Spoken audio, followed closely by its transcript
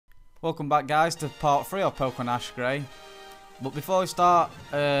Welcome back, guys, to part 3 of Pokemon Ash Grey. But before we start,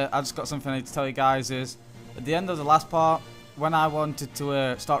 I just got something I need to tell you guys is, at the end of the last part, when I wanted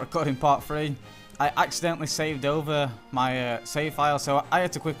to start recording part 3, I accidentally saved over my save file, so I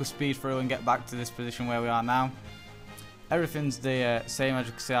had to quickly speed through and get back to this position where we are now. Everything's the same. As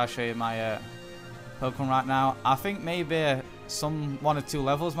you can see, I'll show you my Pokemon right now. I think maybe some 1 or 2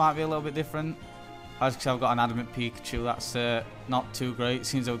 levels might be a little bit different. As you can see, I've got an Adamant Pikachu. That's not too great.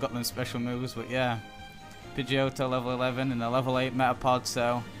 Seems I've got them special moves, but yeah. Pidgeotto level 11 and a level 8 Metapod,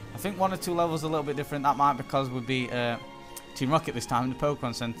 so I think 1 or 2 levels a little bit different. That might be because we beat Team Rocket this time in the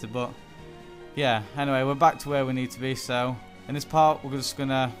Pokemon Center, but yeah. Anyway, we're back to where we need to be, so in this part, we're just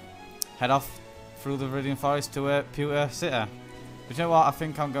gonna head off through the Viridian Forest to Pewter City. But you know what? I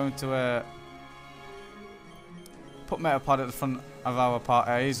think I'm going to put Metapod at the front of our part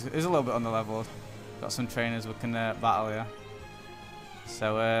A. He's a little bit underleveled. Got some trainers we can battle here.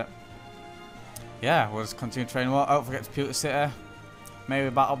 So, yeah, we'll just continue training. Well, don't forget to Pewter City. Maybe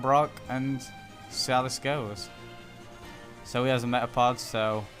battle Brock and see how this goes. So he has a Metapod,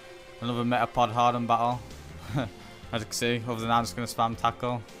 so another Metapod Harden battle. As you can see, other than that, I'm just going to spam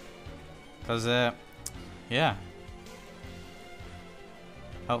tackle. Because, yeah.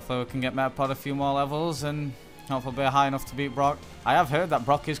 Hopefully we can get Metapod a few more levels and hopefully be high enough to beat Brock. I have heard that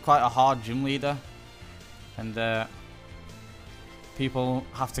Brock is quite a hard gym leader. And people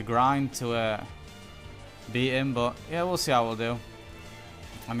have to grind to beat him, but yeah, we'll see how we'll do.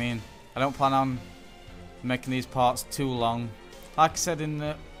 I mean, I don't plan on making these parts too long. Like I said in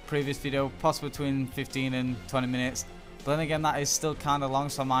the previous video, possibly between 15 and 20 minutes. But then again, that is still kind of long,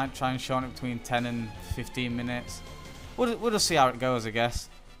 so I might try and shorten it between 10 and 15 minutes. We'll just see how it goes, I guess.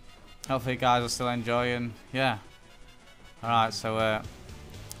 Hopefully you guys will still enjoy, and yeah. Alright, so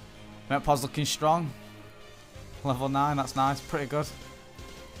Metapod's looking strong. Level 9, that's nice, pretty good.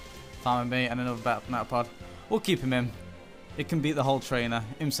 Fine with me, and another better Metapod. We'll keep him in. He can beat the whole trainer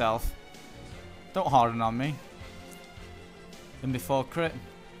himself. Don't harden on me. And before crit,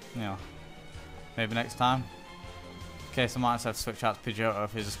 you know, maybe next time. Okay, so I might have to switch out to Pidgeotto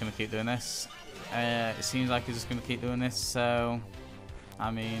if he's just going to keep doing this. It seems like he's just going to keep doing this, so I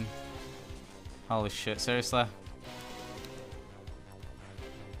mean, holy shit, seriously?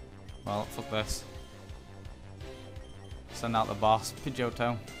 Well, fuck this. Send out the boss,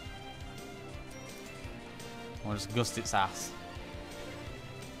 Pidgeotto. We'll just gust its ass.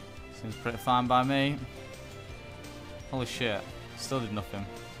 Seems pretty fine by me. Holy shit, still did nothing.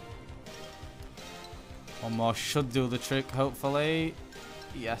 One more should do the trick, hopefully.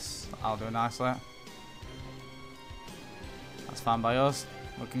 Yes, I'll do it nicely. That's fine by us.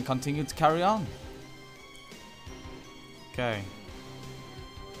 We can continue to carry on. Okay.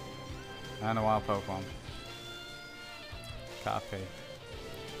 And a wild Pokemon. Caterpie.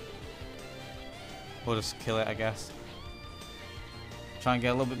 We'll just kill it, I guess. Try and get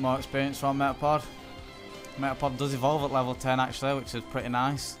a little bit more experience from Metapod. Metapod does evolve at level 10 actually, which is pretty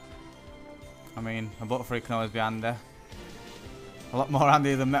nice. I mean, a Butterfree can always be handy. A lot more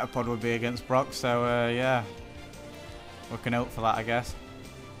handy than Metapod would be against Brock, so yeah. We can hope for that, I guess.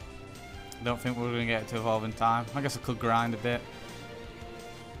 Don't think we're going to get it to evolve in time. I guess I could grind a bit.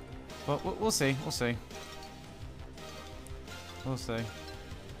 But we'll see, we'll see. We'll see. See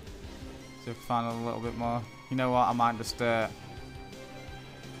if we can find a little bit more. You know what, I might just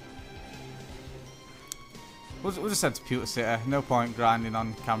we'll just head to Pewter City. No point grinding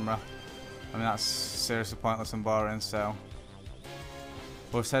on camera. I mean, that's seriously pointless and boring, so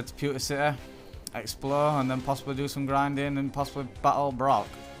we'll just head to Pewter City, explore, and then possibly do some grinding and possibly battle Brock.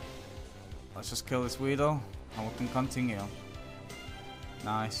 Let's just kill this Weedle and we can continue.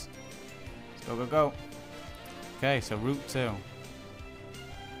 Nice. Let's go, go, go. Okay, so Route 2.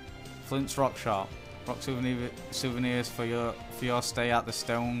 Flint's Rock Shop. Rock souvenirs for your stay at the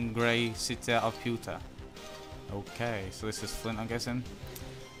Stone Grey City of Pewter. Okay, so this is Flint, I'm guessing.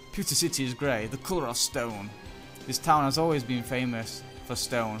 Pewter City is grey, the colour of stone. This town has always been famous for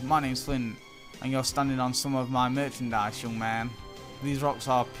stone. My name's Flint, and you're standing on some of my merchandise, young man. These rocks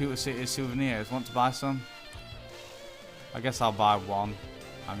are Pewter City souvenirs. Want to buy some? I guess I'll buy one.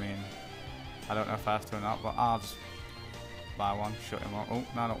 I mean, I don't know if I have to or not, but I'll just buy one, shut him up. Oh,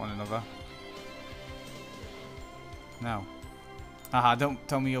 no, I don't want another. No. Haha, don't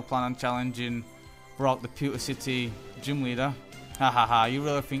tell me you'll plan on challenging Brock, the Pewter City gym leader. Haha, you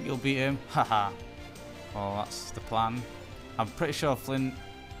really think you'll beat him? Haha. Well, that's the plan. I'm pretty sure Flint,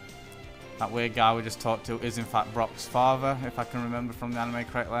 that weird guy we just talked to, is in fact Brock's father, if I can remember from the anime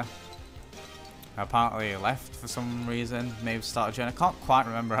correctly. Apparently he left for some reason, maybe started a journey. I can't quite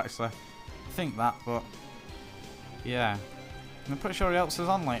remember actually. I think that, but yeah. I'm pretty sure he helps us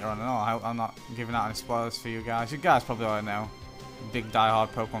on later on. No, I hope I'm not giving out any spoilers for you guys. You guys probably already know. Big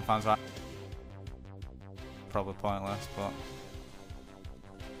die-hard Pokemon fans, right? Probably pointless, but...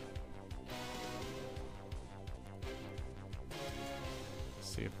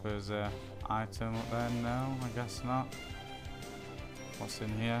 See if there's an item up there. No, I guess not. What's in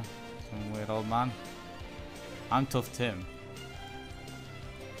here? Some weird old man. I'm Tough Tim.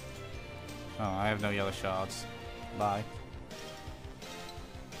 Oh, I have no yellow shards. Bye.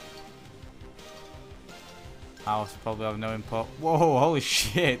 House probably have no input. Whoa, holy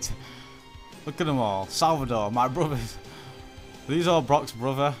shit. Look at them all. Salvador, my brothers. These are Brock's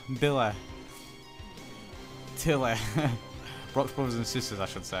brother, Billy. Tilly. Brock's brothers and sisters, I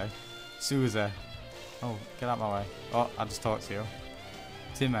should say. Susie. Oh, get out of my way. Oh, I just talked to you.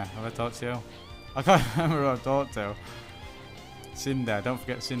 Timmy, have I talked to you? I can't remember who I talked to. Cinder, don't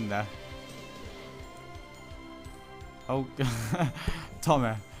forget Cinder. Oh,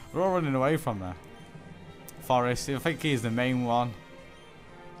 Tommy. We're all running away from there. Forest, I think he's the main one.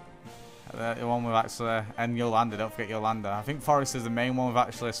 The one with actually, and Yolanda, don't forget Yolanda. I think Forest is the main one with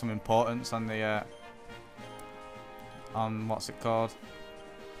actually some importance on the, on what's it called?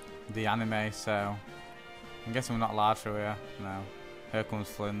 The anime, so. I'm guessing we're not allowed through here. No. Here comes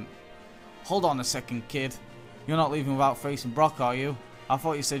Flint. Hold on a second, kid. You're not leaving without facing Brock, are you? I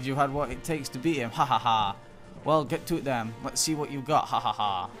thought you said you had what it takes to beat him. Ha ha ha. Well, get to it then. Let's see what you've got. Ha ha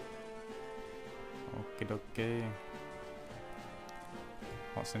ha. Okay, okay.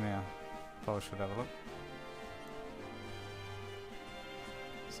 What's in here? Probably should have a look.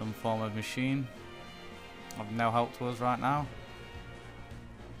 Some form of machine. Of no help to us right now.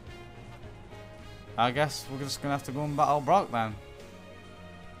 I guess we're just gonna have to go and battle Brock then.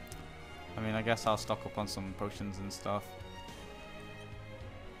 I mean, I guess I'll stock up on some potions and stuff.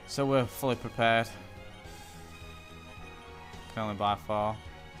 So we're fully prepared. Can only buy 4,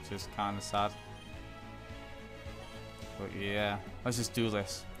 which is kind of sad. But yeah, let's just do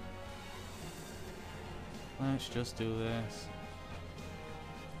this. Let's just do this.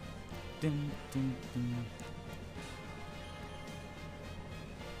 Ding, ding, ding.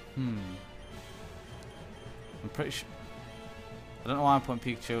 I'm pretty sure. I don't know why I'm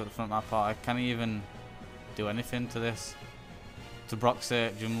putting Pikachu at the front of my party. Can he even do anything to this? To Brock's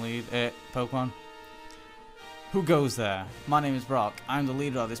gym lead Pokemon? Who goes there? My name is Brock. I'm the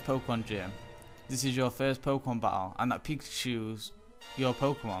leader of this Pokemon gym. This is your first Pokemon battle, and that Pikachu's your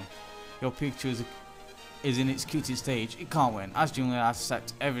Pokemon. Your Pikachu is in its cutest stage. It can't win. As gym leader, I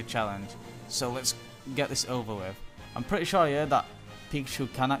accept every challenge. So let's get this over with. I'm pretty sure I heard that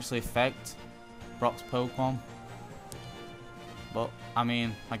Pikachu can actually affect Brock's Pokemon. But, I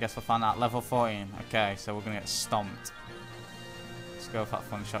mean, I guess we'll find out. Level 14. Okay, so we're going to get stomped. Let's go for that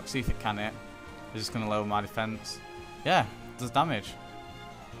Fun Shock. See if it can hit. It's just going to lower my defense. Yeah, it does damage.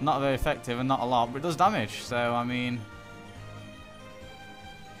 Not very effective and not a lot, but it does damage. So, I mean,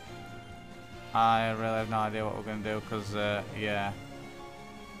 I really have no idea what we're going to do because, yeah.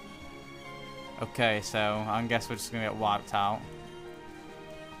 Okay, so I guess we're just going to get wiped out.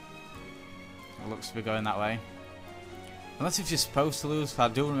 It looks to be going that way. Unless if you're supposed to lose. I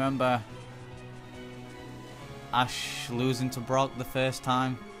do remember Ash losing to Brock the first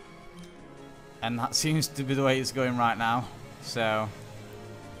time. And that seems to be the way it's going right now. So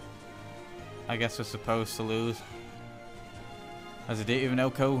I guess we're supposed to lose. As I didn't even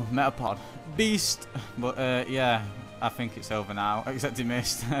know Metapod. Beast! But yeah, I think it's over now. Except he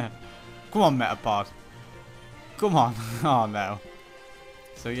missed. Come on, Metapod. Come on. Oh no.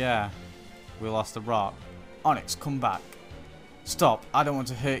 So yeah, we lost to Brock. Onyx, come back. Stop, I don't want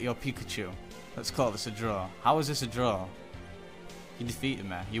to hurt your Pikachu. Let's call this a draw. How is this a draw? You defeated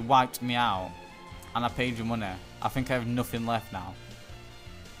me. You wiped me out. And I paid you money. I think I have nothing left now.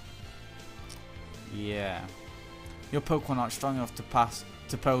 Yeah. Your Pokemon aren't strong enough to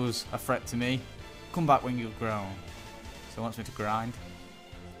pose a threat to me. Come back when you've grown. So he wants me to grind.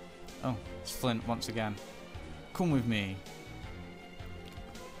 Oh, it's Flint once again. Come with me.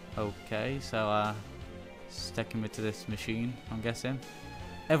 Okay, so it's taking me to this machine, I'm guessing.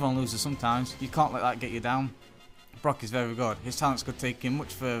 Everyone loses sometimes. You can't let that get you down. Brock is very good. His talents could take him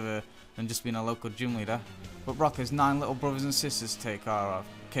much further than just being a local gym leader. But Brock has 9 little brothers and sisters to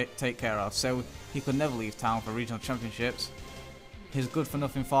take care of, so he could never leave town for regional championships. His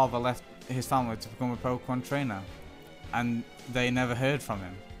good-for-nothing father left his family to become a Pokemon trainer, and they never heard from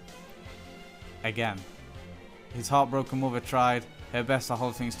him again. His heartbroken mother tried her best to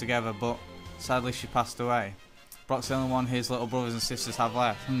hold things together, but sadly she passed away. Brock's the only one his little brothers and sisters have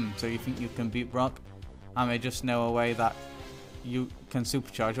left. So you think you can beat Brock? I may just know a way that you can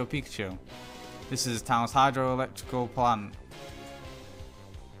supercharge your Pikachu. This is the town's hydroelectrical plant.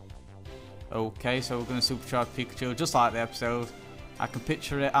 Okay, so we're going to supercharge Pikachu just like the episode. I can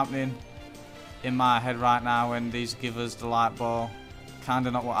picture it happening in my head right now when these give us the light ball.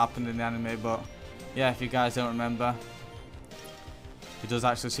 Kinda not what happened in the anime, but yeah, if you guys don't remember, he does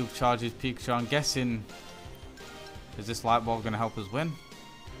actually supercharge his Pikachu. I'm guessing, is this light ball going to help us win?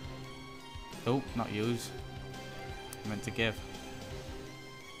 Oh, not use. I meant to give.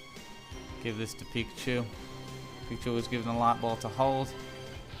 Give this to Pikachu. Pikachu was given a light ball to hold.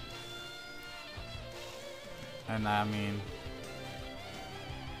 And I mean,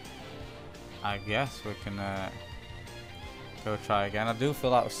 I guess we can go try again. I do feel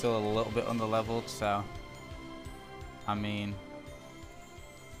like we're still a little bit under leveled, so I mean,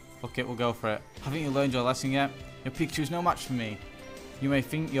 fuck it, we'll go for it. Haven't you learned your lesson yet? Your Pikachu's no match for me. You may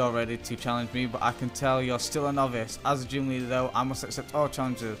think you're ready to challenge me, but I can tell you're still a novice. As a gym leader though, I must accept all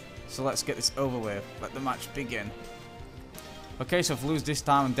challenges. So let's get this over with. Let the match begin. Okay, so if we lose this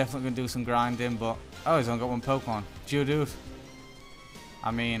time, I'm definitely going to do some grinding, but oh, he's only got one Pokemon. Geodude.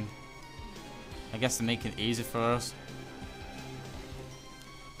 I mean, I guess they're making it easy for us.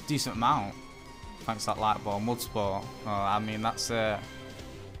 Decent amount. Thanks to that light ball. Mud Sport. Oh, I mean, that's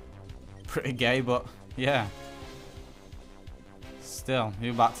pretty gay, but yeah. Still,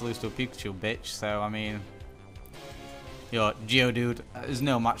 you're about to lose to a Pikachu, bitch. So, I mean, your Geodude is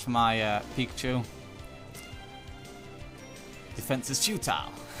no match for my Pikachu. Defense is futile.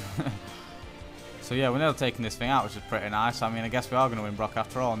 So yeah, we're nearly taking this thing out, which is pretty nice. I mean, I guess we are going to win Brock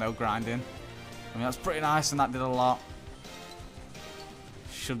after all. No grinding. I mean, that's pretty nice, and that did a lot.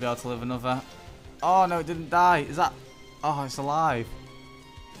 Should be able to live another. Oh no, it didn't die. Is that? Oh, it's alive.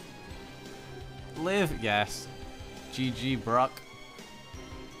 Live, yes. GG, Brock.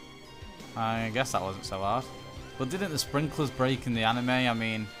 I guess that wasn't so hard. But didn't the sprinklers break in the anime? I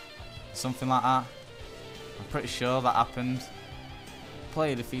mean, something like that. I'm pretty sure that happened.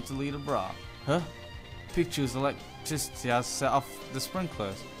 Player defeated leader Brock. Huh? Pikachu's electricity has set off the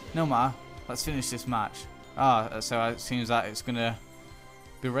sprinklers. No matter. Let's finish this match. Ah, so it seems that it's gonna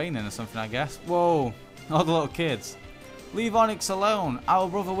be raining or something, I guess. Whoa! All the little kids. Leave Onyx alone. Our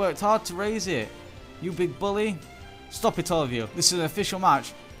brother worked hard to raise it. You big bully. Stop it, all of you. This is an official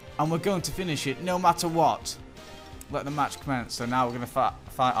match, and we're going to finish it no matter what. Let the match commence. So now we're going to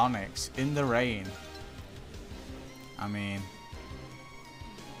fight Onyx in the rain. I mean,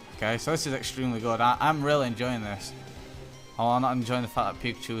 okay, so this is extremely good. I'm really enjoying this. Oh, I'm not enjoying the fact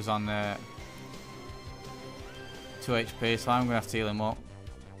that Pikachu's on 2 HP, so I'm going to have to heal him up.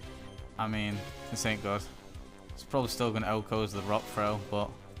 I mean, this ain't good. It's probably still going to OHKO's the rock throw, but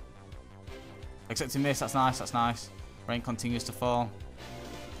except he missed. That's nice, that's nice. Rain continues to fall.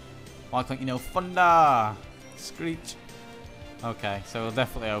 Why can't you know thunder? Screech. Okay, so we'll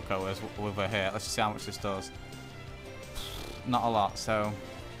definitely OHKO as with a hit. Let's just see how much this does. Not a lot, so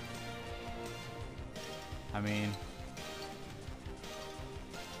I mean,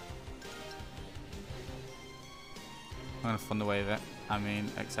 I'm gonna thunder wave it. I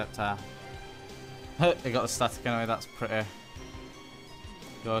mean, except it got the static anyway. That's pretty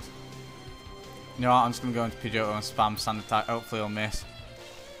good. You know what? I'm just gonna go into Pewter and spam sand attack. Hopefully, he'll miss.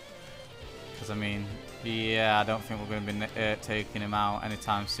 Because I mean, yeah, I don't think we're gonna be taking him out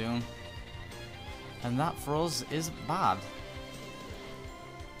anytime soon. And that for us is bad.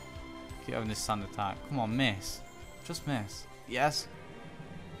 Keep having this sand attack. Come on, miss. Just miss. Yes.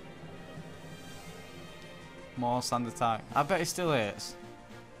 More sand attack. I bet he still hits.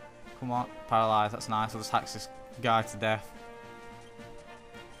 Come on. Paralyzed. That's nice. I'll just hack this guy to death.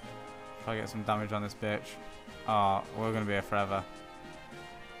 If I get some damage on this bitch. Oh, we're going to be here forever.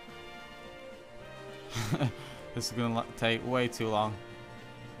 This is going to take way too long.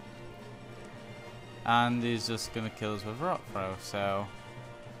 And he's just going to kill us with rock throw. So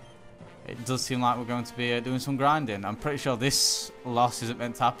it does seem like we're going to be doing some grinding. I'm pretty sure this loss isn't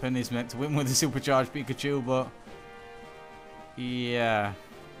meant to happen. He's meant to win with the supercharged Pikachu, but yeah.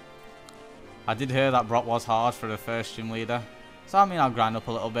 I did hear that Brock was hard for the first gym leader. So I mean, I'll grind up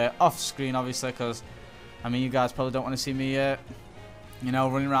a little bit. Off screen, obviously, because I mean, you guys probably don't want to see me, you know,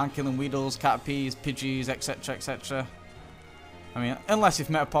 running around killing Weedles, Caterpies, Pidgeys, etc, etc. I mean, unless if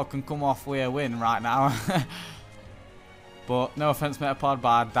Metapod can come off with a win right now. But no offense, Metapod, but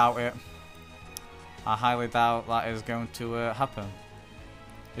I doubt it. I highly doubt that is going to happen.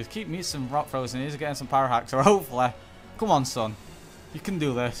 Just keep me some rock throws and he's getting some power hacks, or hopefully. Come on, son. You can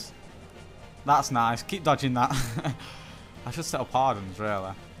do this. That's nice. Keep dodging that. I should set up hardens,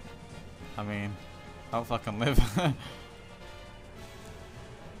 really. I mean, hopefully I can live.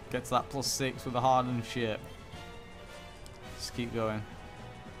 Get to that +6 with the hardened shit. Just keep going.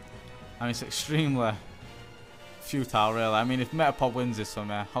 I mean, it's extremely futile, really. I mean, if Metapod wins this from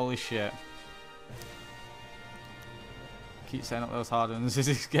here, holy shit. keep setting up those hard ones. This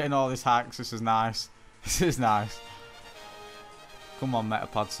is getting all these hacks. This is nice. This is nice. Come on,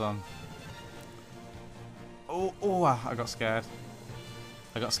 Metapod, son. Oh, I got scared.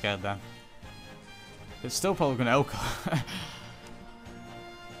 I got scared then. It's still probably going to Oko.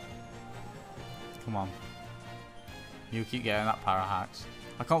 Come on. You keep getting that para hacks.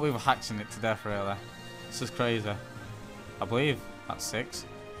 I can't believe we're hacking it to death, really. This is crazy. I believe that's 6.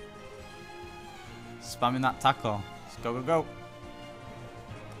 Spamming that tackle. Let's go, go, go.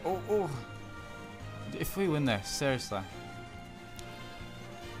 Oh. If we win this, seriously.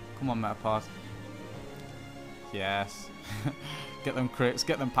 Come on, Metapod. Yes. Get them crits,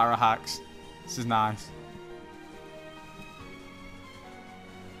 get them para hacks. This is nice.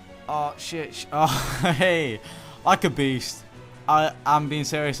 Oh, shit. Oh, hey. Like a beast. I'm being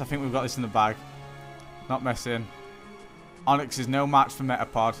serious. I think we've got this in the bag. Not messing. Onyx is no match for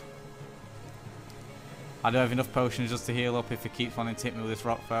Metapod. I do have enough potions just to heal up if he keeps wanting to hit me with this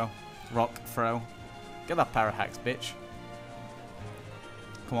rock throw. Get that para hacks, bitch.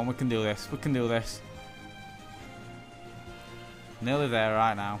 Come on, we can do this. We can do this. Nearly there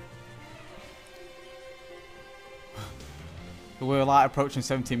right now. We're like approaching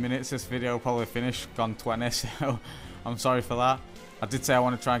 17 minutes. This video will probably finish gone 20, so I'm sorry for that. I did say I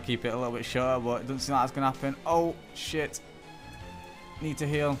want to try and keep it a little bit shorter, but it doesn't seem like that's going to happen. Oh, shit. Need to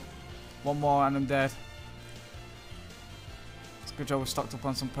heal. One more and I'm dead. It's a good job we stocked up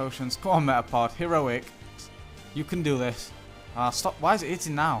on some potions. Come on, Metapod. Heroic. You can do this. Stop. Why is it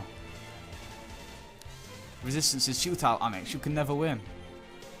hitting now? Resistance is futile, Onyx. You can never win.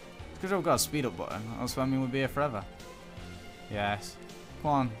 It's good job we've got a speed up button. Else I mean we'd be here forever. Yes.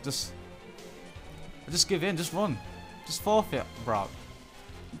 Come on. Just give in. Just run. Just forfeit, Brock.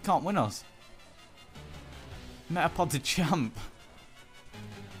 You can't win us. Metapod the champ.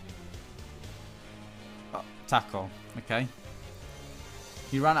 Oh, tackle. Okay.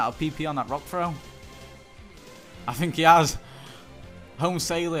 He ran out of PP on that rock throw. I think he has. Home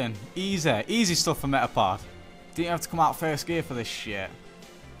sailing. Easy. Easy stuff for Metapod. Didn't have to come out first gear for this shit.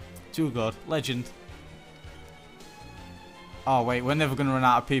 Too good. Legend. Oh, wait. We're never going to run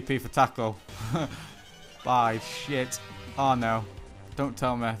out of PP for tackle. Bye. Shit. Oh, no. Don't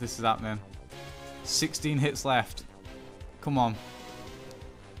tell me this is happening. 16 hits left. Come on.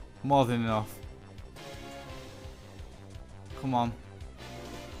 More than enough. Come on.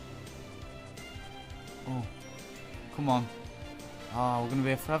 Oh. Come on. Oh, we're going to be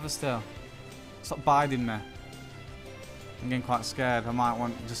here forever still. Stop biding me. I'm getting quite scared. I might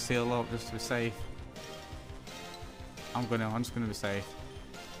want to just heal up just to be safe. I'm just going to be safe.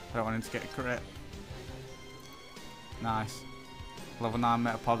 I don't want him to get a crit. Nice. Level 9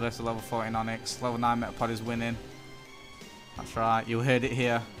 Metapod versus level 14 Onyx. Level 9 Metapod is winning. That's right. You heard it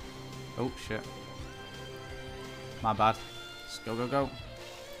here. Oh, shit. My bad. Let's go, go, go.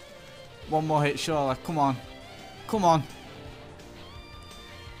 One more hit, surely. Come on. Come on.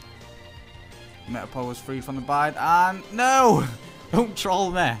 Metapod was freed from the bind. And no! Don't troll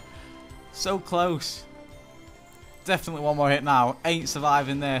me. So close. Definitely one more hit now. Ain't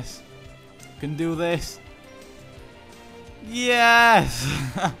surviving this. Can do this. Yes!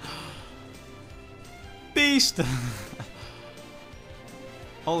 Beast!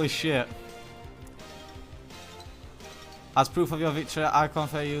 Holy shit. As proof of your victory, I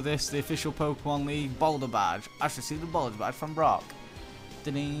confer you this, the official Pokemon League Boulder Badge. I should see the Boulder Badge from Brock.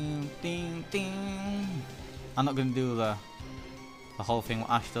 Ding, ding, ding. I'm not going to do the whole thing what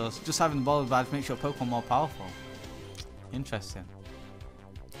Ash does. Just having the Boulder Badge makes your Pokemon more powerful. Interesting.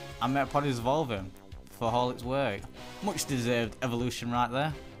 And Metapod is evolving for all its work. Much deserved evolution right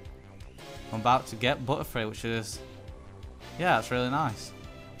there. I'm about to get Butterfree, which is... yeah, it's really nice.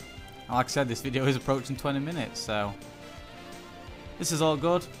 And like I said, this video is approaching 20 minutes, so... this is all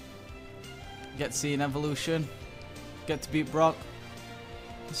good. Get to see an evolution. Get to beat Brock.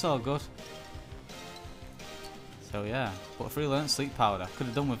 It's all good. So yeah, Butterfree learned Sleep Powder. Could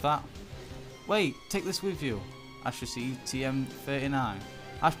have done with that. Wait, take this with you. Ash received TM39.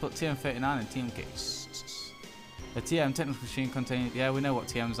 Ash put TM39 in TM kits. The TM technical machine contains... yeah, we know what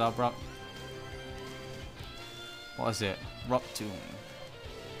TMs are, Brock. What is it? Rock Tomb.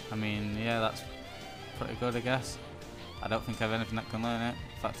 I mean, yeah, that's pretty good, I guess. I don't think I have anything that can learn it.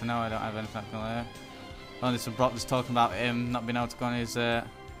 In fact, I know I don't have anything that can learn it. Only some Brock just talking about him not being able to go on his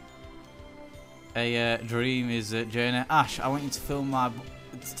dream, his journey. Ash, I want you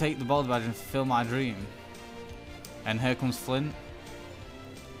to take the Boulder Badge and fulfill my dream. And here comes Flint.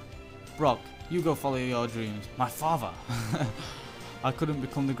 Brock, you go follow your dreams. My father. I couldn't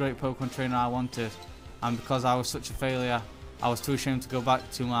become the great Pokemon trainer I wanted. And because I was such a failure, I was too ashamed to go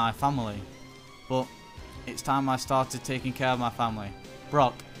back to my family. But it's time I started taking care of my family.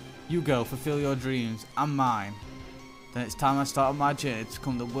 Brock, you go fulfill your dreams and mine. Then it's time I started my journey to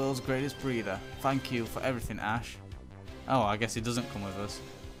become the world's greatest breeder. Thank you for everything, Ash. Oh, I guess he doesn't come with us.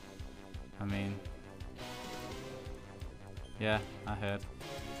 I mean, yeah, I heard.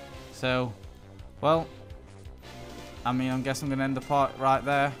 So, well, I mean, I guess I'm going to end the part right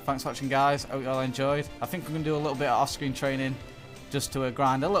there. Thanks for watching, guys. Hope you all enjoyed. I think I'm going to do a little bit of off-screen training just to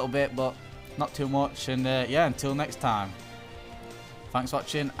grind a little bit, but not too much. And yeah, until next time. Thanks for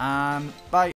watching, and bye.